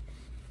that.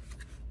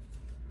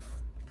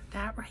 Put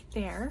that right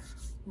there.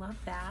 Love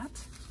that.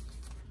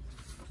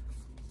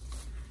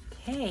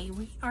 Okay,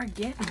 we are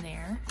getting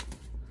there.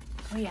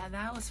 Oh yeah,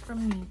 that was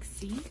from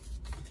Minxie.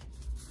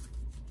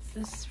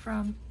 This is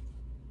from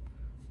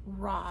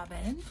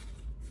Robin.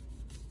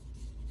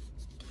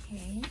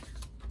 Okay,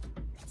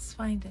 let's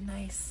find a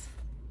nice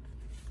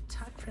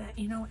tuck for that.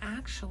 You know,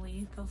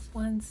 actually, those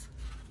ones,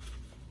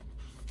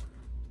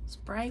 those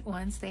bright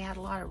ones, they had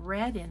a lot of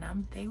red in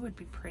them. They would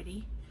be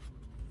pretty.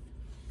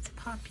 Let's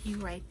pop you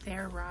right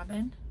there,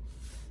 Robin.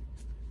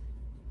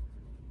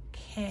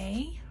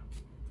 Okay.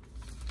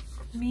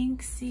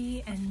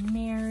 Minxie and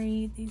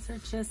Mary, these are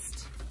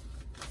just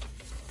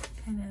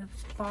kind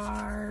of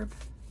Barb,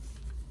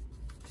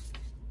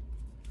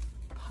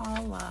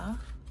 Paula,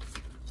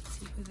 let's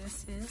see who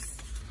this is,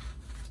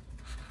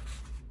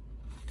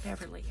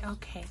 Beverly.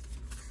 Okay,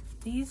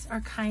 these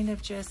are kind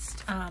of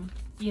just,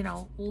 you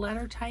know,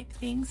 letter type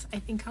things. I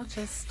think I'll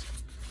just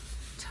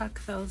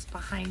tuck those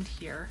behind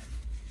here.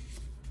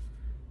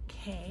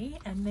 Okay,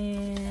 and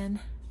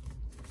then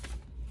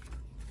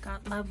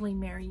got lovely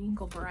Mary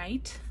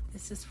Englebright.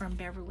 This is from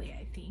Beverly,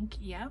 I think.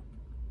 Yep.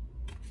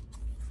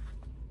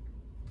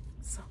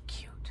 So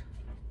cute.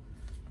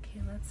 Okay,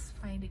 let's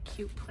find a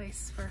cute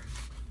place for...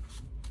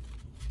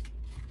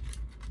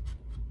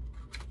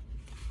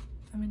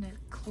 I'm gonna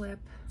clip...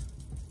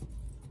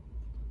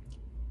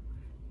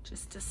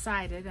 Just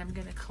decided I'm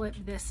gonna clip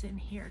this in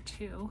here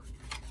too.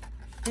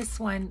 This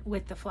one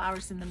with the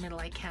flowers in the middle,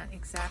 I can't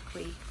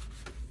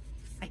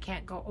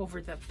go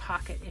over the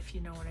pocket, if you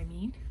know what I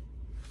mean.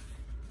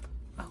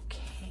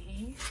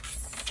 Okay.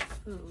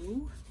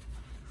 Ooh,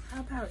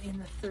 how about in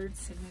the third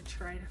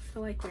signature? I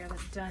feel like we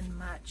haven't done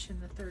much in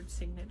the third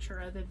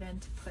signature other than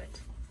to put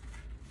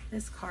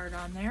this card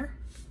on there.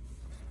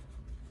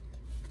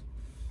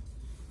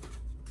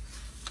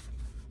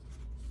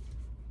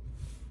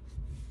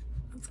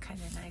 That's kind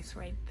of nice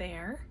right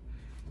there.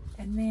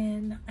 And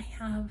then I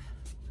have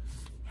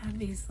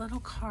these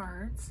little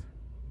cards.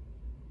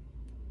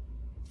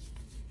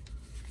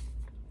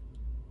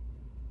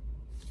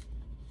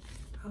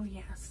 Oh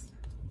yes.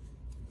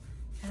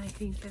 And I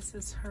think this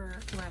is her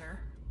letter.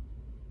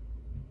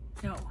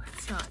 No,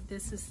 it's not.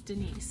 This is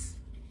Denise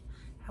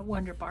at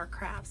Wonder Bar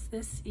Crafts.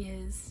 This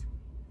is,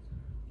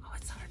 oh,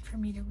 it's hard for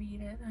me to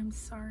read it. I'm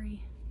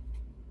sorry.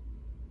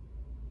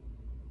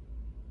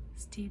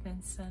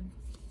 Stevenson.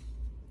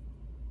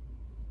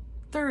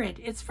 Third.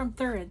 It's from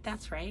Third.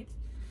 That's right.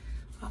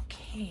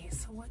 Okay,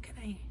 so what could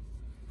I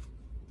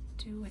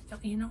do with the,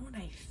 you know what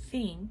I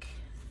think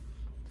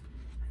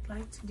I'd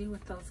like to do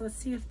with those? Let's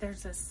see if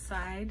there's a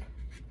side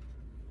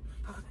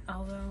pocket,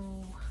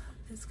 although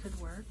this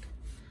could work.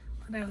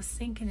 What I was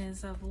thinking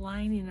is of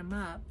lining them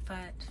up,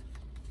 but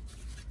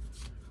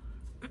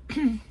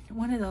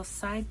one of those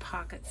side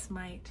pockets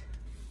might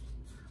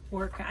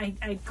work.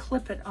 I'd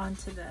clip it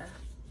onto the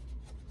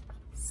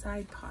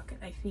side pocket,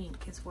 I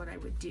think, is what I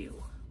would do.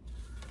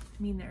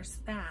 I mean, there's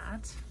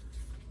that.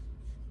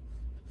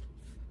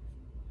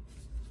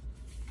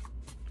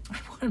 I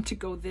want them to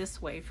go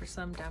this way for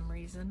some dumb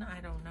reason.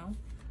 I don't know.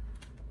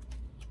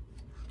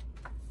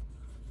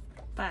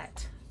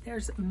 But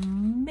there's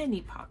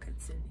many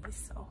pockets in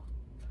these, so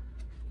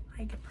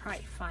I could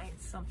probably find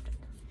something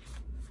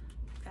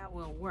that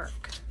will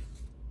work.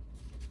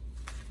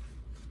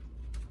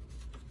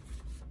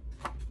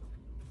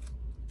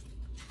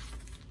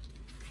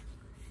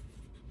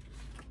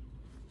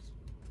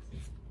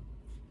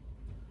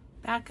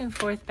 Back and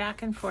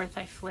forth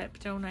I flip,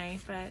 don't I?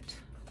 But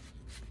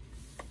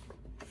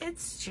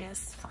it's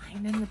just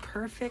finding the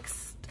perfect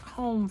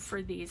home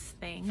for these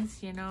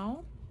things, you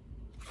know?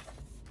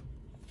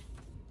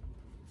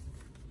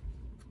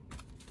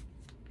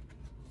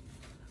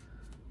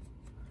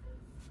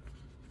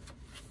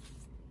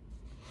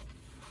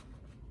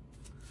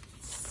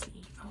 Let's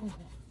see. Oh,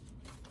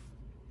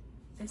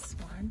 this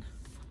one.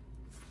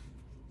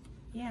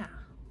 Yeah,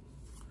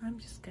 I'm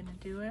just gonna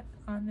do it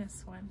on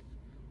this one.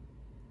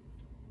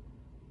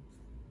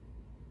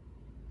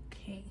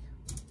 Okay.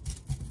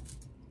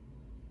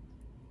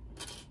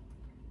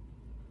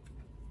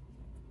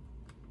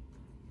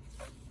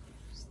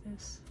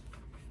 this?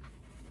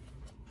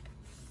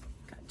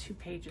 Got 2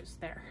 pages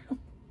there.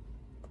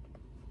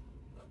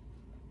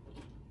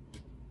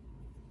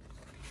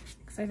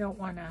 Because I don't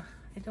want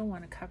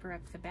to cover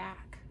up the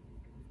back.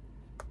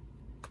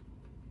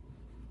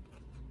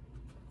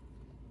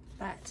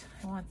 But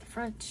I want the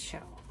front to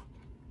show.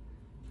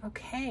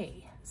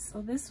 Okay,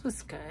 so this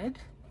was good.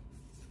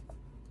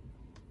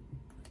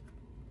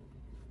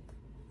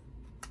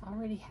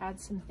 Already had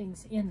some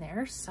things in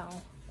there, so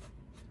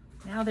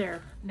now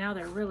they're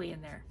really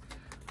in there.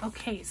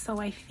 Okay, so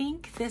I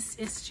think this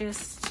is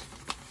just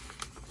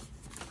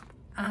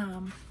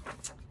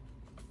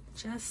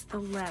the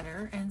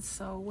letter, and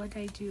so what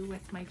I do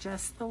with my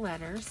just the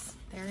letters,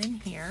 they're in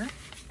here.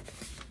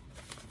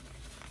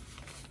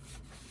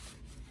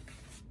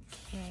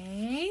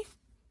 Okay,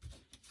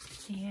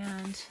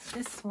 and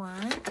this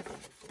one,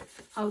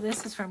 oh,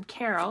 this is from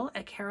Carol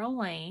at Carol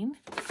Lane.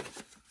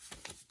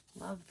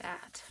 Love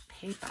that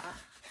paper.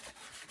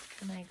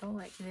 Can I go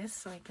like this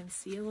so I can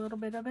see a little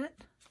bit of it?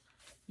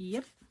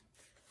 Yep.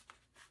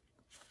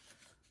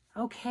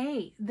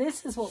 Okay,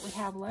 this is what we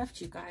have left,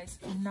 you guys.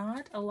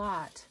 Not a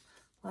lot,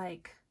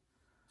 like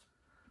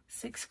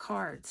 6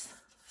 cards.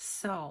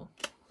 So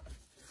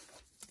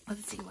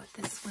let's see what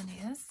this one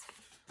is.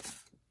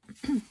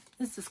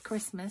 This is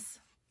Christmas,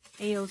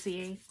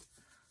 AOZA.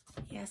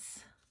 Yes,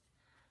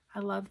 I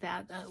love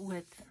that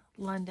with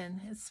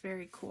London. It's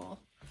very cool.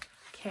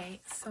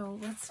 Okay, so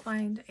let's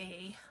find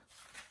a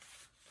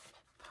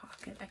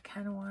pocket. I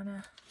kind of want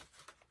to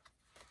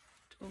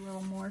do a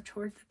little more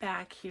toward the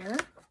back here.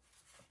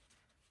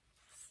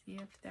 See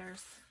if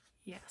there's,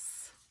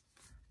 yes,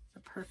 the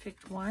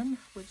perfect one,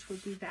 which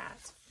would be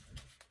that.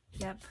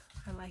 Yep,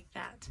 I like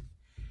that.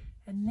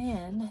 And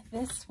then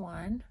this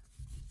one,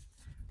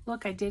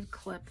 look, I did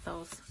clip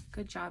those.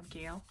 Good job,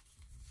 Gail.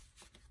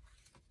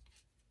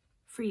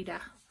 Frida,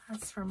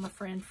 that's from a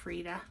friend,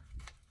 Frida.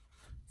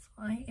 So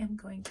I am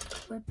going to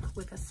clip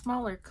with a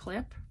smaller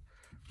clip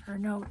her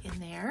note in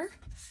there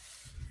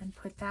and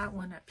put that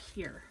one up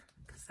here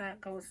because that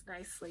goes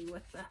nicely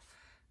with the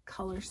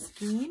color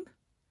scheme.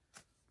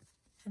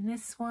 And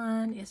this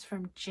one is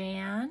from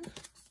Jan.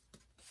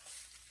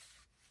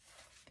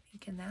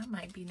 Thinking that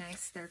might be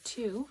nice there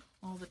too,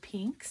 all the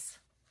pinks.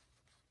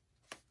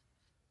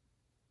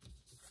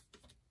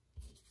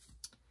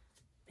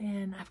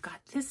 Then I've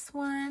got this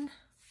one,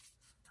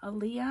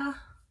 Aaliyah.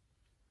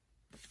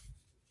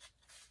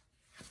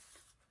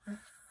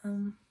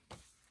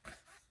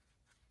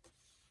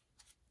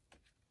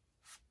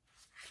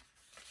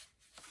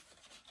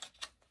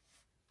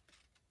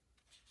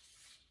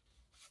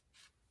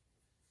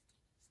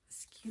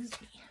 Excuse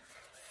me.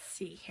 Let's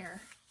see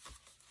here.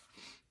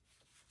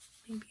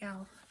 Maybe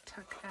I'll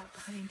tuck that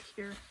behind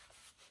here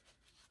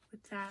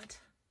with that.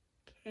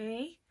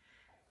 Okay.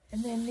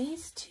 And then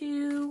these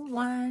two,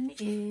 one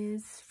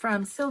is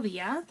from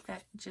Sylvia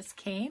that just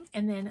came,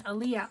 and then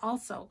Aaliyah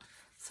also.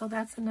 So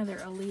that's another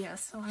Aaliyah.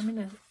 So I'm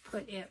going to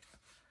put it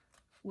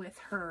with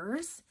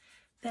hers.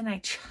 Then I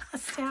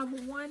just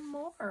have one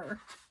more. Look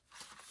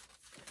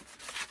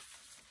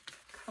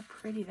how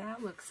pretty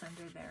that looks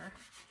under there.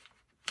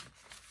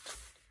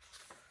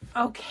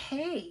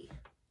 Okay,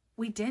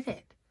 we did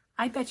it.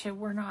 I bet you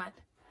we're not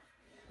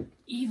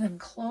even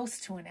close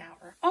to an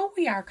hour. Oh,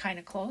 we are kind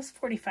of close.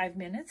 45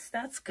 minutes.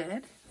 That's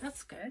good.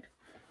 That's good.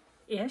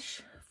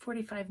 Ish.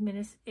 45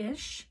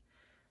 minutes-ish.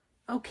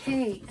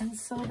 Okay, and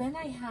so then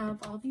I have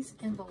all these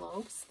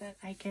envelopes that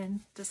I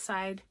can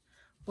decide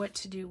what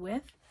to do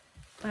with.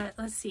 But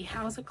let's see,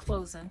 how's it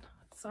closing?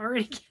 It's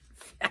already getting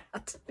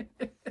fat.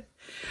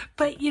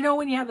 But you know,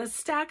 when you have a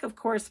stack of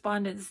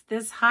correspondence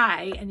this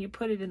high and you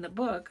put it in the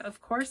book, of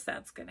course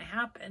that's going to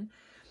happen.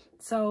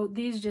 So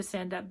these just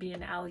end up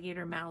being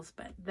alligator mouths,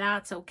 but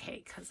that's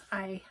okay because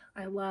I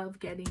love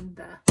getting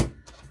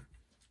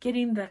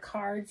the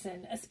cards,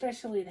 and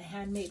especially the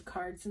handmade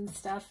cards and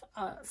stuff.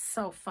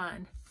 So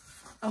fun.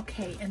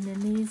 Okay, and then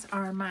these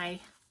are my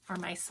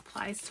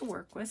supplies to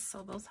work with,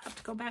 so those have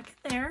to go back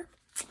in there.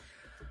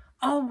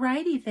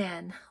 Alrighty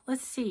then,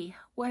 let's see,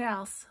 what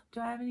else?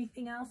 Do I have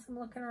anything else? I'm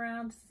looking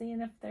around seeing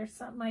if there's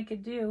something I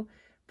could do,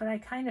 but I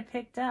kind of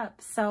picked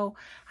up. So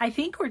I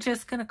think we're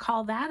just going to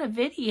call that a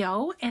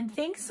video, and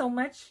thanks so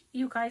much,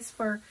 you guys,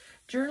 for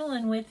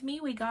journaling with me.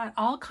 We got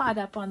all caught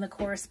up on the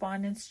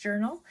correspondence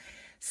journal.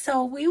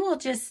 So we will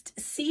just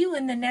see you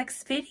in the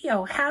next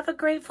video. Have a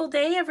grateful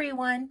day,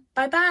 everyone.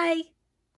 Bye-bye.